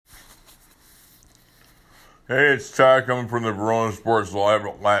Hey, it's Todd coming from the Verona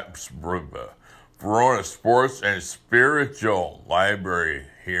Sports and Spiritual Library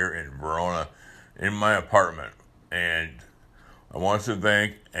here in Verona in my apartment. And I want to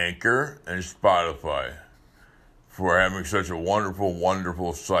thank Anchor and Spotify for having such a wonderful,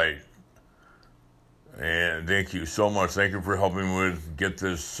 wonderful site. And thank you so much. Thank you for helping me get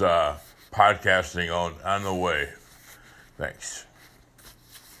this podcasting on the way. Thanks.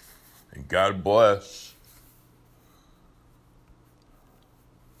 And God bless.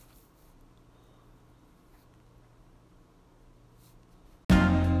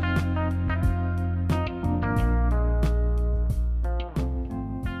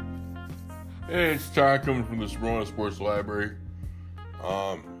 Hey, it's Todd coming from the Verona Sports Library.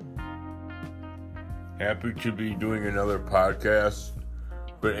 Happy to be doing another podcast.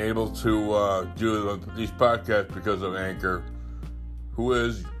 Been able to do these podcasts because of Anchor, who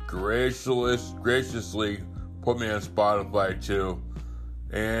has graciously put me on Spotify too,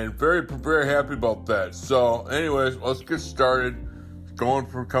 and very happy about that. So, anyways, let's get started. Coming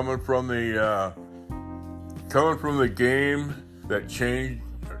from the games that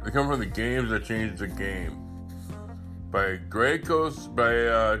changed the game. By Dave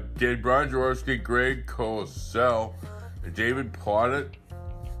Jaworski, Greg Cosell, and David Plotted.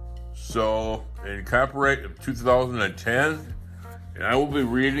 So, in copyright of 2010, and I will be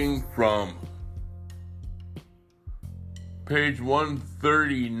reading from page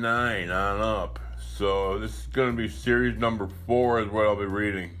 139 on up. So, this is going to be series number 4 is what I'll be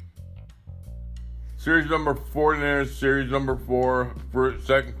reading. Series number 4, for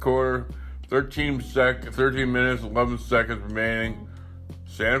second quarter, 13 minutes, 11 seconds remaining.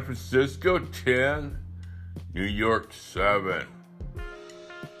 San Francisco 10, New York 7.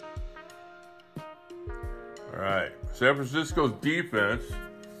 Alright, San Francisco's defense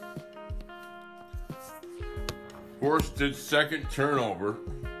forced its second turnover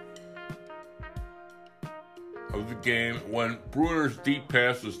of the game when Bruner's deep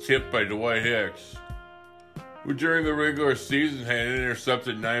pass was tipped by Dwight Hicks, who during the regular season had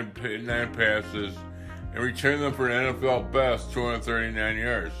intercepted 9 passes and returned them for an NFL best 239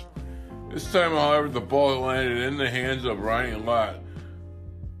 yards. This time, however, the ball landed in the hands of Ryan Lott.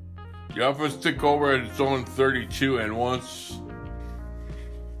 The offense took over at its own 32, and once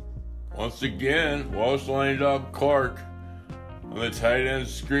again, Walsh lined up Clark on the tight end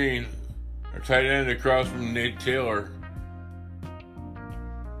across from Nate Taylor,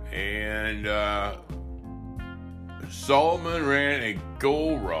 and Solomon ran a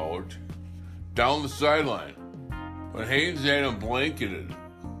goal route down the sideline, but Haynes had him blanketed.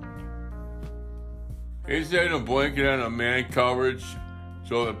 On a man coverage,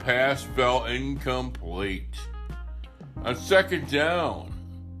 so the pass fell incomplete. On second down,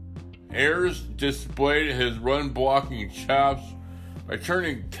 Ayers displayed his run-blocking chops by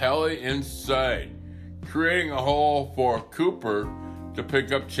turning Kelly inside, creating a hole for Cooper to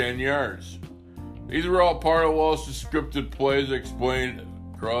pick up 10 yards. These were all part of Walsh's scripted plays explained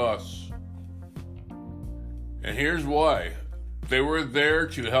across. And here's why. They were there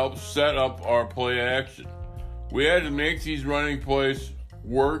to help set up our play action. We had to make these running plays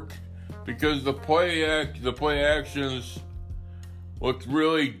work because the play actions looked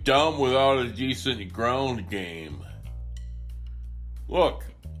really dumb without a decent ground game. Look,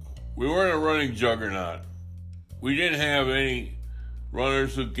 we weren't a running juggernaut. We didn't have any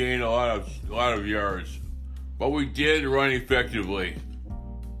runners who gained a lot of yards, but we did run effectively.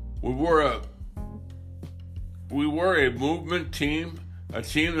 We were a movement team, a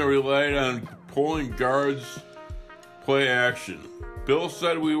team that relied on pulling guards, play action. Bill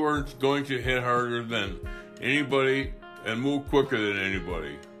said we weren't going to hit harder than anybody and move quicker than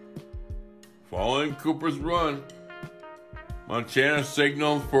anybody. Following Cooper's run, Montana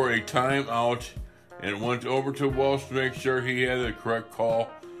signaled for a timeout and went over to Walsh to make sure he had the correct call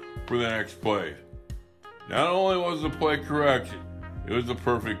for the next play. Not only was the play correct, it was the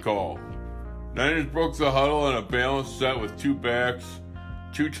perfect call. Niners broke the huddle on a balanced set with 2 backs,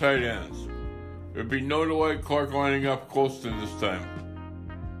 2 tight ends. There'd be no Dwight Clark lining up close to this time.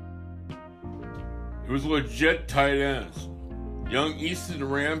 It was legit tight ends. Young Easton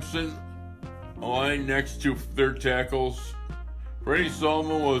Ramson aligned next to their tackles. Freddie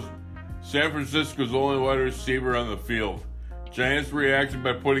Solomon was San Francisco's only wide receiver on the field. Giants reacted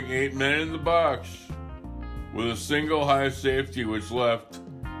by putting 8 men in the box with a single high safety, which left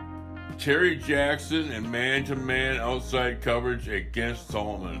Terry Jackson in man-to-man outside coverage against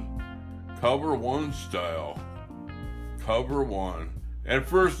Solomon. Cover 1 style. Cover 1. At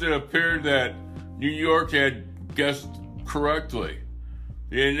first it appeared that New York had guessed correctly.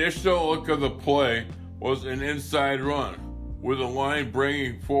 The initial look of the play was an inside run, with a line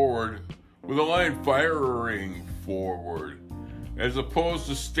firing forward, as opposed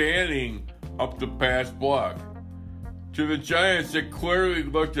to standing up the pass block. To the Giants, it clearly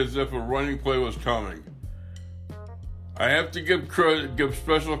looked as if a running play was coming. I have to give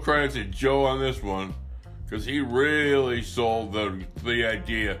special credit to Joe on this one, because he really sold the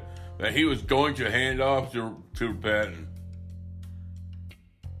idea that he was going to hand off to Patton.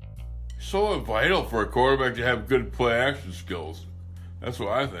 So vital for a quarterback to have good play action skills. That's what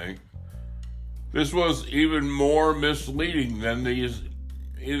I think. This was even more misleading than these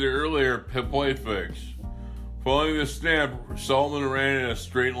either earlier play fakes. Following the snap, Solomon ran in a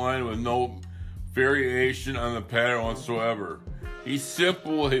straight line with no variation on the pattern whatsoever. He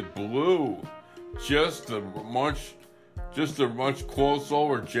simply blew just a much close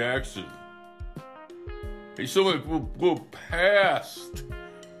over Jackson. He simply blew past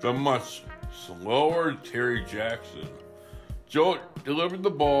the much slower Terry Jackson. Joe delivered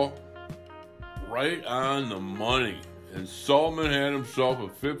the ball right on the money, and Solomon had himself a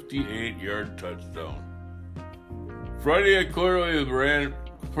 58-yard touchdown. Freddie had clearly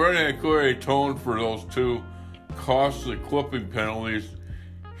atoned for those two costly clipping penalties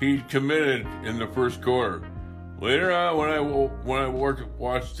he'd committed in the first quarter. Later on, when I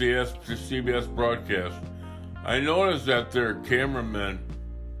watched the CBS broadcast, I noticed that their cameraman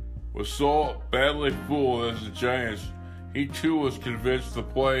was so badly fooled as the Giants, he too was convinced the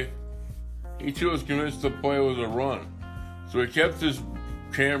play was a run. So he kept his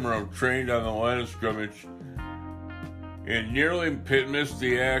camera trained on the line of scrimmage and nearly missed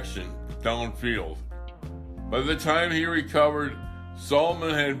the action downfield. By the time he recovered,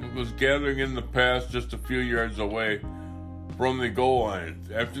 Solomon was gathering in the pass just a few yards away from the goal line.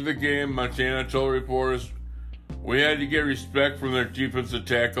 After the game, Montana told reporters, "We had to get respect from their defensive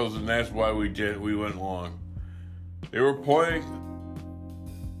tackles, and that's why we went long. They were playing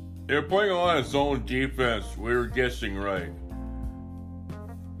a lot of zone defense. We were guessing right.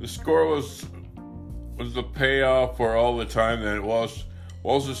 The score was the payoff for all the time that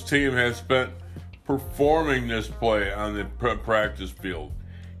Walsh's team had spent performing this play on the practice field.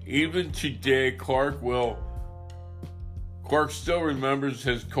 Even today, Clark still remembers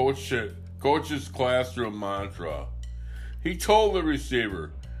his coach's classroom mantra. He told the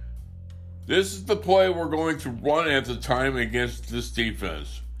receiver, 'This is the play we're going to run at the time against this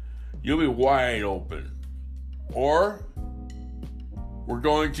defense. You'll be wide open. Or we're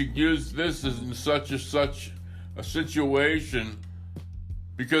going to use this as in such a situation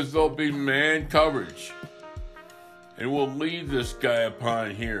because there'll be man coverage. And we'll leave this guy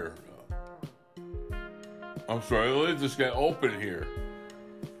upon here. We'll leave this guy open here.'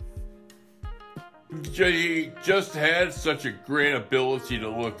 He just had such a great ability to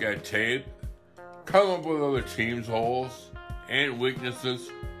look at tape, come up with other teams' holes and weaknesses,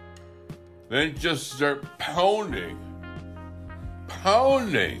 then just start pounding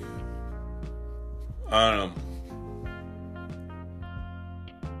on them.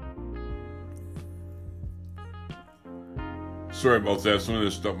 Sorry about that. Some of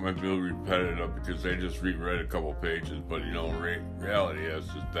this stuff might be a little repetitive because I just reread a couple pages, but reality is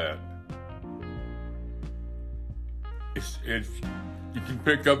that you can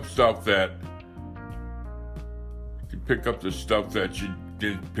pick up stuff that you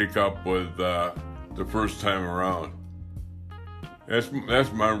didn't pick up with the first time around. That's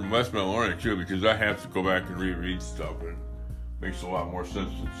my learning too, because I have to go back and reread stuff, and it makes a lot more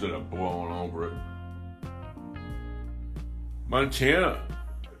sense instead of blowing over it. Montana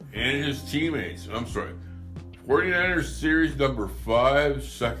and his teammates. 49ers series number 5,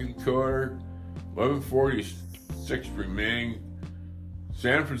 second quarter, 11:46 remaining.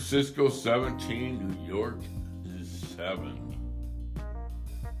 San Francisco 17, New York 7.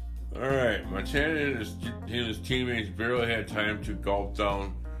 All right, Montana and his teammates barely had time to gulp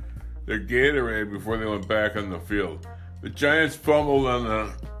down their Gatorade before they went back on the field. The Giants fumbled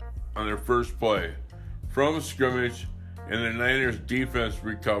on their first play from scrimmage, and the Niners defense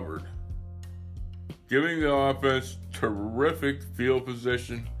recovered, giving the offense terrific field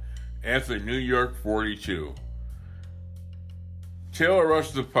position at the New York 42. Taylor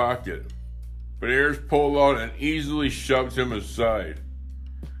rushed the pocket, but Ayers pulled out and easily shoved him aside,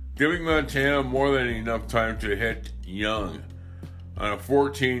 giving Montana more than enough time to hit Young on a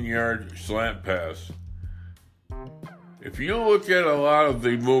 14-yard slant pass. If you look at a lot of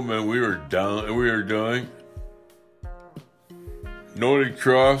the movement we were doing, noted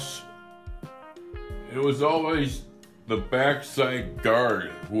cross, it was always the backside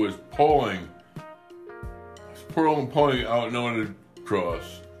guard who was pulling out noted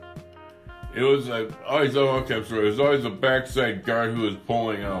cross. It was always, oh, okay, I'm sorry. It was always a backside guard who was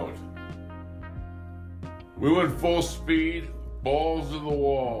pulling out. We went full speed, balls to the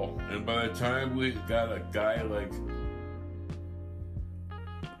wall, and by the time we got a guy like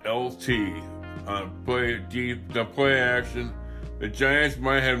LT on the play action, the Giants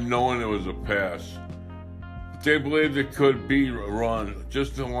might have known it was a pass. But they believed it could be a run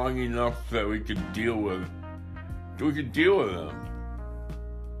just long enough that we could deal with them.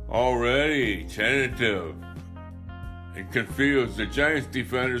 Already tentative and confused, the Giants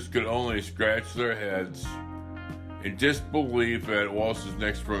defenders could only scratch their heads in disbelief at Walsh's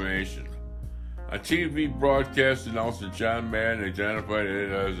next formation. A TV broadcast announcer John Madden identified it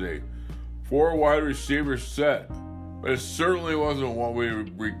as a 4 wide receiver set, but it certainly wasn't what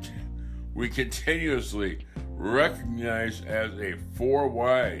we continuously recognize as a 4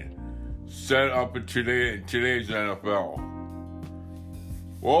 wide set up in today's NFL.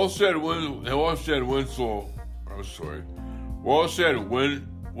 Walsh had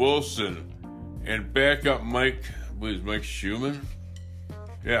Wilson and backup Mike Schumann?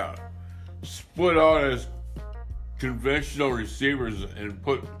 Yeah. Split out as conventional receivers and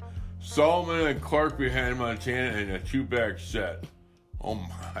put Solomon and Clark behind Montana in a 2-back set. Oh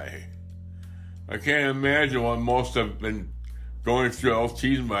my. I can't imagine what most have been going through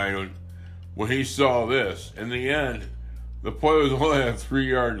LT's mind when he saw this. In the end, the play was only a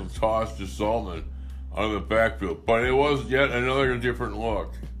 3-yard toss to Solomon out of the backfield, but it was yet another different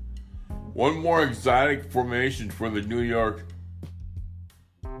look. One more exotic formation for New York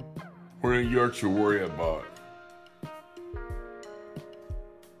to worry about.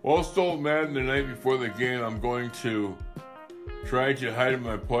 Walsh told Madden the night before the game, I'm going to try to hide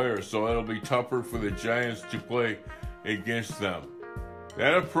my players so it'll be tougher for the Giants to play against them.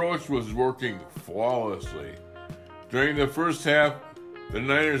 That approach was working flawlessly. During the first half, the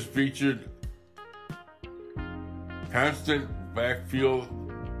Niners featured constant backfield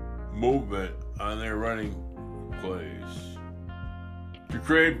movement on their running plays.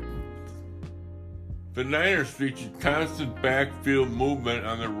 The Niners featured constant backfield movement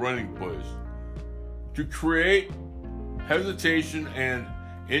on their running plays. To create hesitation and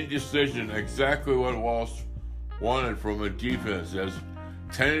indecision, exactly what Walsh wanted from a defense as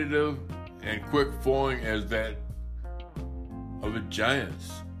tentative and quick-flowing as that of the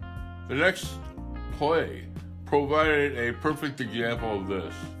Giants. The next play provided a perfect example of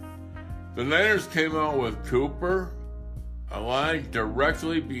this. The Niners came out with Cooper aligned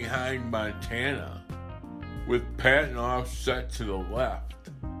directly behind Montana, with Patton offset to the left,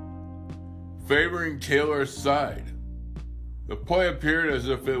 favoring Taylor's side. The play appeared as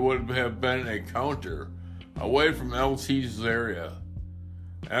if it would have been a counter away from LT's area.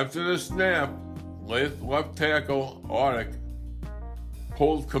 After the snap, left tackle Audick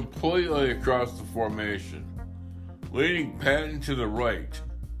pulled completely across the formation, leading Patton to the right.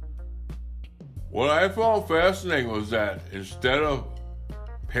 What I found fascinating was that instead of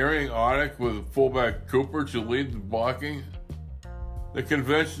pairing Audick with fullback Cooper to lead the blocking, the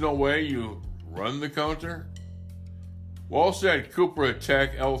conventional way you run the counter, Walsh had Cooper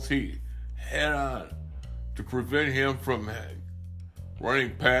attack LT head on to prevent him from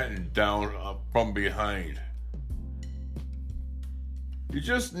running Patton down from behind. You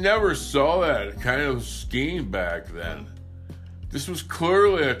just never saw that kind of scheme back then. This was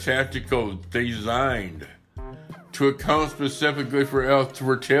clearly a tactical designed to account specifically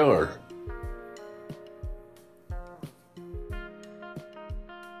for Taylor.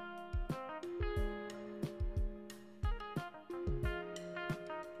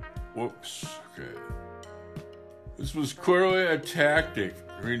 Whoops. Okay. This was clearly a tactic,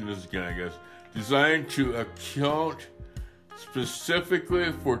 reading this again, I guess, designed to account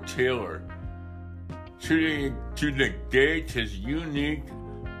specifically for Taylor, to negate his unique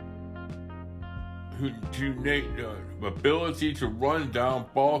ability to run down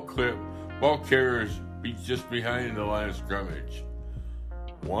ball carriers just behind the line of scrimmage.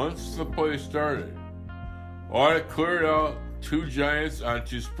 Once the play started, Audick cleared out 2 Giants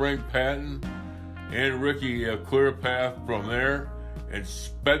onto Spring Patton and Ricky a clear path from there and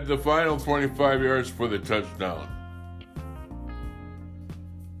sped the final 25 yards for the touchdown.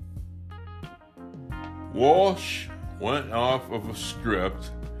 Walsh went off of a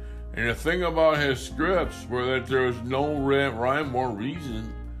script, and the thing about his scripts were that there was no rhyme or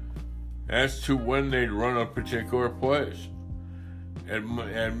reason as to when they'd run a particular place,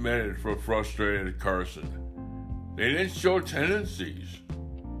 admitted for frustrated Carson. They didn't show tendencies.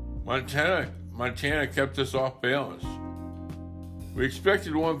 Montana kept us off balance. We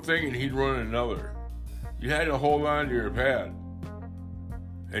expected one thing and he'd run another. You had to hold on to your pad.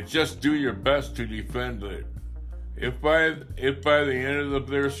 and just do your best to defend it. If by the end of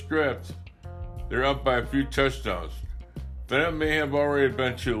their script they're up by a few touchdowns, then it may have already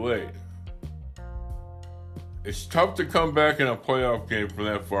been too late. It's tough to come back in a playoff game from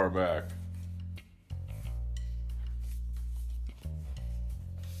that far back.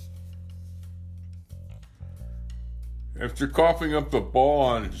 After coughing up the ball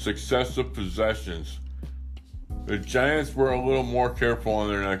on successive possessions, the Giants were a little more careful on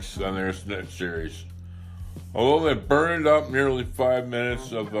their next series. Although they burned up nearly 5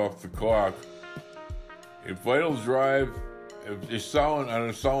 minutes off the clock, a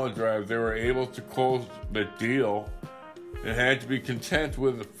solid drive, they were able to close the deal and had to be content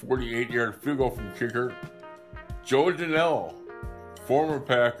with a 48-yard field goal from kicker Joe Danello, former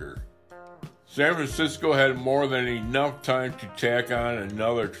Packer. San Francisco had more than enough time to tack on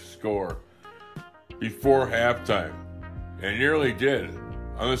another score before halftime, and nearly did.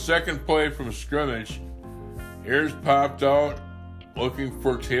 On the second play from scrimmage, Ayers popped out looking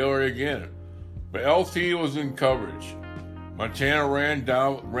for Taylor again, but LT was in coverage. Montana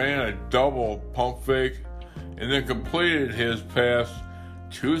ran a double pump fake and then completed his pass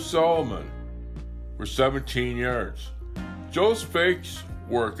to Solomon for 17 yards. Joe's fakes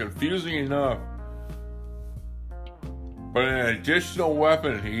were confusing enough, but an additional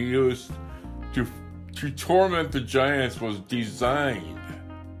weapon he used to torment the Giants was designed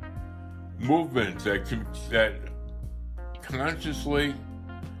movement that consciously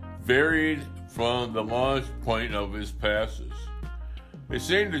varied from the launch point of his passes. They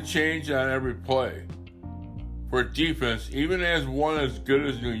seemed to change on every play. For a defense, even as one as good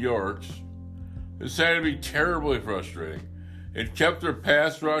as New York's, this had to be terribly frustrating. It kept their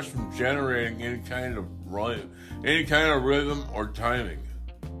pass rush from generating any kind of rhythm or timing.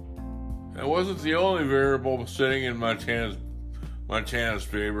 That wasn't the only variable sitting in Montana's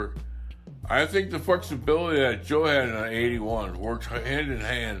favor. I think the flexibility that Joe had in 81 worked hand in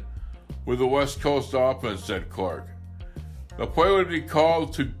hand with the West Coast offense, said Clark. The play would be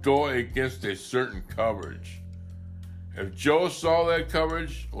called to go against a certain coverage. If Joe saw that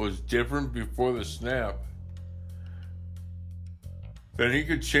coverage was different before the snap, then he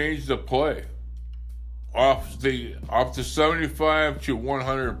could change the play. Off the 75 to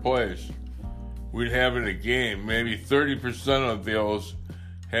 100 plays we'd have in a game, maybe 30% of those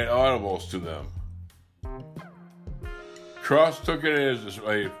had audibles to them. Cross took it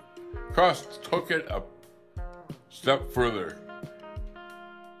a step further.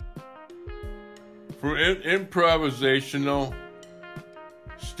 From an improvisational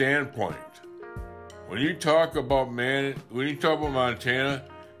standpoint, when you talk about Montana,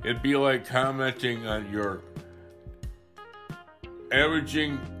 it'd be like commenting on your average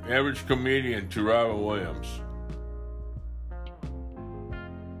comedian to Robin Williams.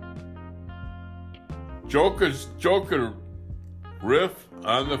 Joe could riff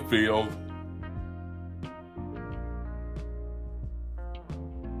on the field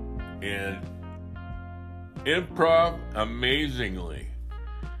and improv amazingly.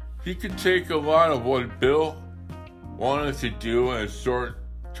 He could take a lot of what Bill wanted to do and sort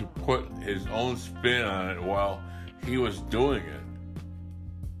to put his own spin on it while he was doing it.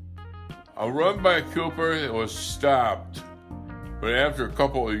 A run by Cooper, it was stopped, but after a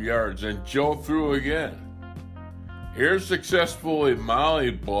couple of yards, and Joe threw again. Ayers successfully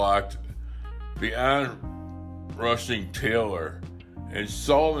molly-blocked the on-rushing Taylor, and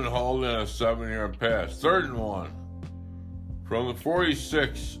Sullivan hauled in a 7-yard pass. 3rd and 1. From the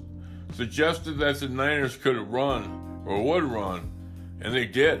 46, suggested that the Niners could run, or would run, and they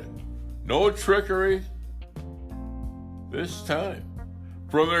did. No trickery this time.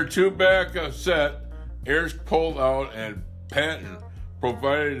 From their two-back set, Ayers pulled out and Patton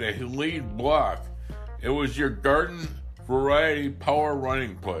provided a lead block. It was your garden variety power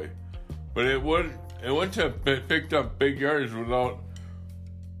running play, but it wouldn't have picked up big yards without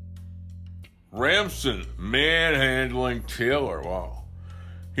Ramson manhandling Taylor. Wow.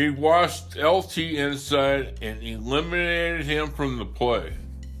 He washed LT inside and eliminated him from the play.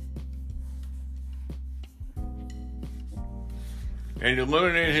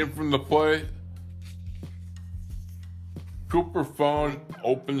 Cooper found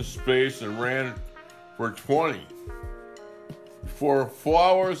open space and ran for 20. For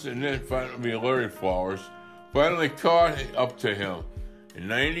Flowers, and then finally Larry Flowers, finally caught up to him. In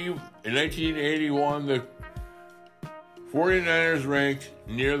 1981, the 49ers ranked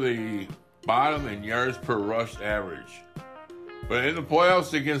near the bottom in yards per rush average. But in the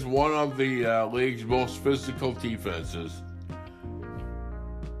playoffs against one of the league's most physical defenses,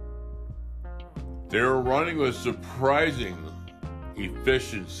 their running was surprising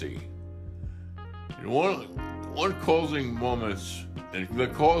efficiency. In the closing moments,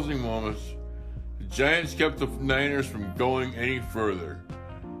 the Giants kept the Niners from going any further,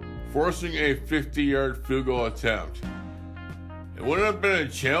 forcing a 50-yard field goal attempt. It wouldn't have been a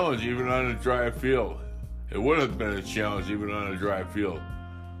challenge even on a dry field.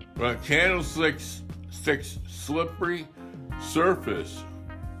 But on Candlestick's slippery surface,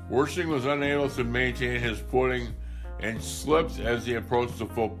 Walsh was unable to maintain his footing and slipped as he approached the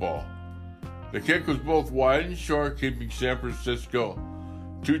football. The kick was both wide and short, keeping San Francisco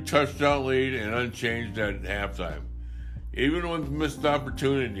 2-touchdown lead and unchanged at halftime. Even with missed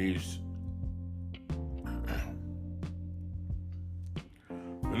opportunities,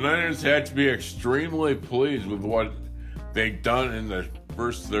 the Niners had to be extremely pleased with what they'd done in the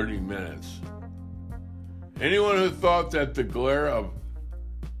first 30 minutes. Anyone who thought that the glare of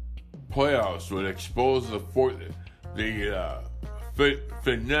playoffs would expose the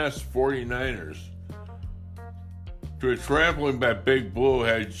finesse 49ers to a trampling by Big Blue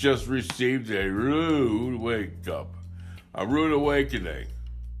had just received a rude awakening.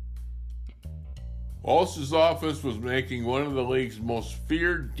 Walsh's offense was making one of the league's most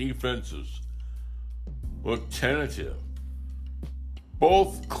feared defenses look tentative.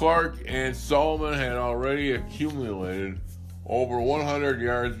 Both Clark and Solomon had already accumulated over 100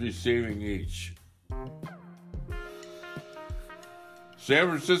 yards receiving each. San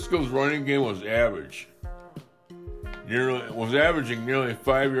Francisco's running game was averaging nearly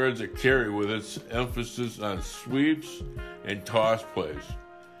 5 yards a carry with its emphasis on sweeps and toss plays.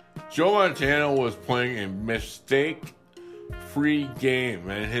 Joe Montana was playing a mistake-free game,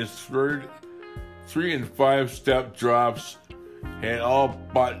 and his 3 and 5 step drops had all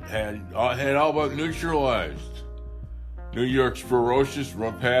but neutralized New York's ferocious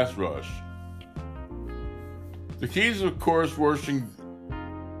pass rush. The keys, of course,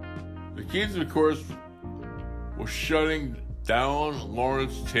 was shutting down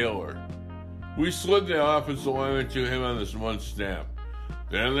Lawrence Taylor. We slid the offensive lineman to him on this one snap.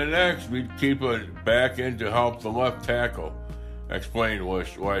 Then on the next, we'd keep it back in to help the left tackle, explained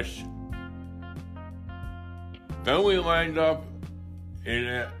Walsh. Then we lined up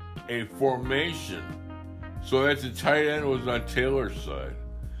in a formation so that the tight end was on Taylor's side.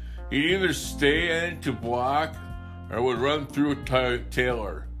 He'd either stay in to block or would run through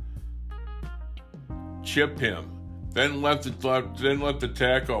Taylor, chip him, then let the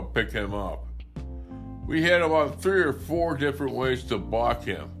tackle pick him up. We had about 3 or 4 different ways to block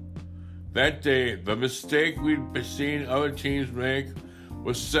him. That day, the mistake we'd seen other teams make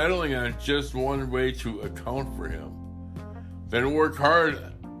was settling on just one way to account for him, then work hard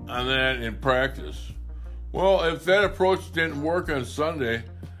on that in practice. Well, if that approach didn't work on Sunday,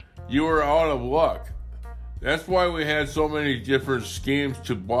 you were out of luck. That's why we had so many different schemes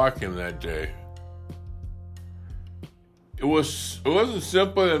to block him that day. It wasn't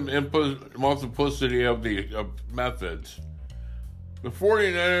simply the multiplicity of methods. The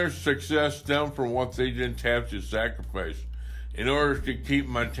 49ers' success stemmed from what they didn't have to sacrifice in order to keep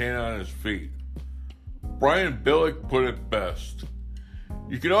Montana on his feet. Brian Billick put it best.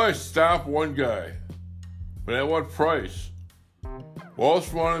 You can always stop one guy, but at what price?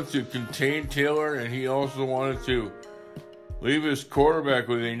 Walsh wanted to contain Taylor, and he also wanted to leave his quarterback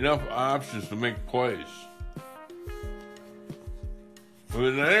with enough options to make plays. When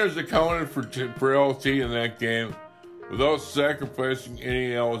the Niners accounted for LT in that game without sacrificing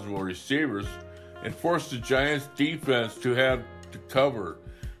any eligible receivers, and forced the Giants' defense to have to cover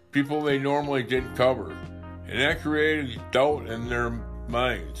people they normally didn't cover, and that created doubt in their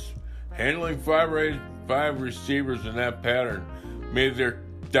minds. Handling five receivers in that pattern made their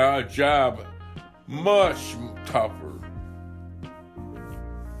job much tougher.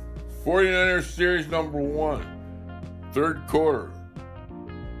 49ers series number 1, third quarter.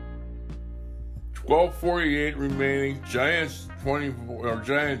 12:48 remaining. Giants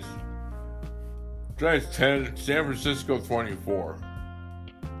 10, San Francisco 24.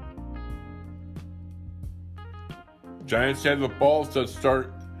 Giants had the ball to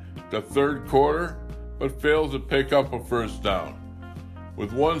start the third quarter, but failed to pick up a first down.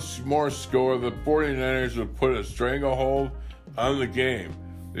 With one more score, the 49ers would put a stranglehold on the game.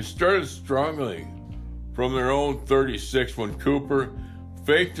 They started strongly from their own 36 when Cooper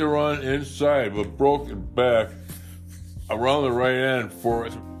faked the run inside, but broke it back around the right end for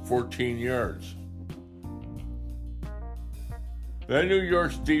 14 yards. Then New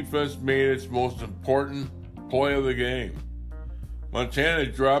York's defense made its most important play of the game. Montana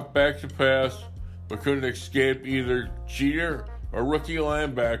dropped back to pass, but couldn't escape either Jeter or rookie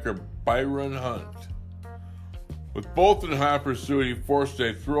linebacker Byron Hunt. With both in hot pursuit, he forced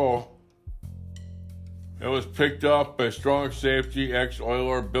a throw. It was picked up by strong safety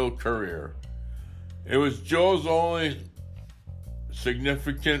ex-Oiler Bill Courier. It was Joe's only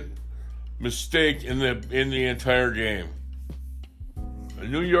significant mistake in the entire game.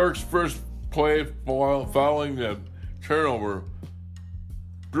 New York's first play following the turnover,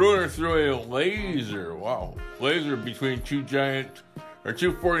 Bruner threw a laser between two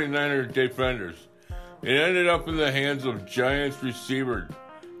 49er defenders. It ended up in the hands of Giants receiver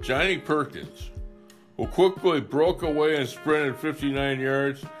Johnny Perkins, who quickly broke away and sprinted 59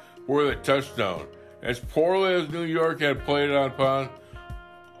 yards for the touchdown. As poorly as New York had played upon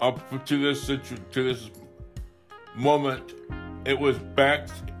up to this moment, it was back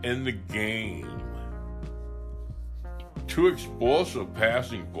in the game. Two explosive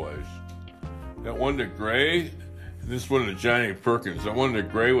passing plays. That one to Gray, and this one to Johnny Perkins. That one to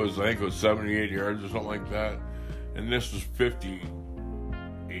Gray was, I think, 78 yards or something like that, and this was 58.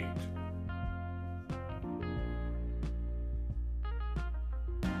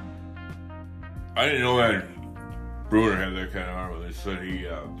 I didn't know that Bruner had that kind of arm. They said he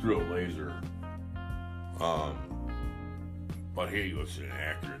threw a laser. But he was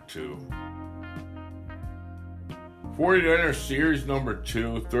inaccurate too. 49ers series number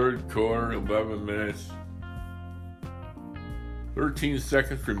 2, third quarter, 11 minutes. 13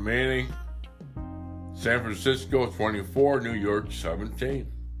 seconds remaining. San Francisco 24, New York 17.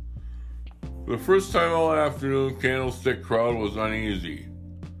 For the first time all afternoon, Candlestick crowd was uneasy.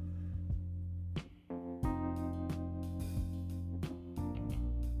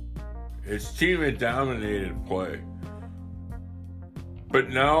 Its team had dominated play. But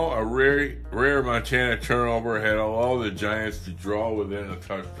now a rare Montana turnover had allowed the Giants to draw within a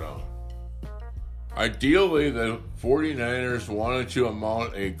touchdown. Ideally, the 49ers wanted to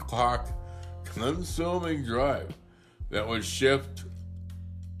mount a clock-consuming drive that would shift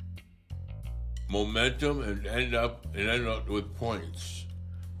momentum and end up with points.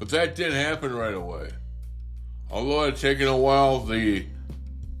 But that didn't happen right away. Although it had taken a while, the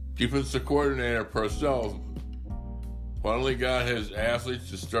defensive coordinator, Parcells, finally got his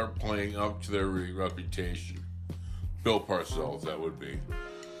athletes to start playing up to their reputation. Bill Parcells, that would be.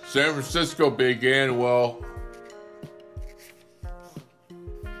 San Francisco began well.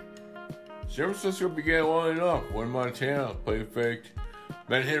 San Francisco began well enough when Montana play faked,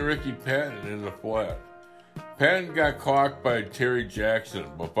 then hit Ricky Patton in the flat. Patton got clocked by Terry Jackson,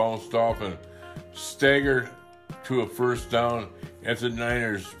 but bounced off and staggered to a first down at the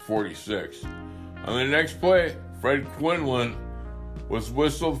Niners' 46. On the next play, Fred Quinlan was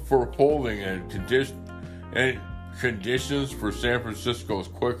whistled for holding, and conditions for San Francisco was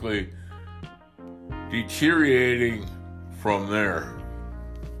quickly deteriorating from there.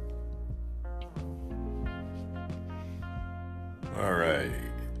 All right.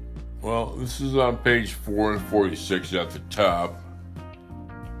 Well, this is on page 4 and 46 at the top,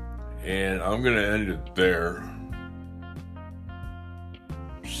 and I'm going to end it there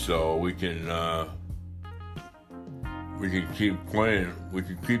so we can keep playing. We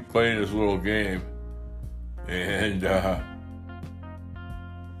can keep playing this little game, and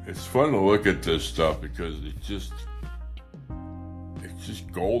it's fun to look at this stuff because it's just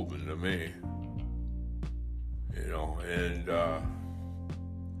golden to me, you know. And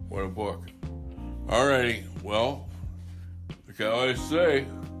what a book! Alrighty, well, like I always say,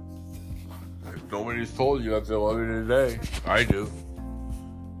 if nobody's told you that they love you today, I do,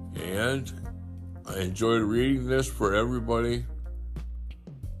 and I enjoyed reading this for everybody,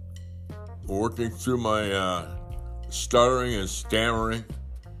 working through my stuttering and stammering,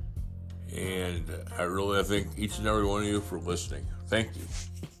 and I thank each and every one of you for listening. Thank you.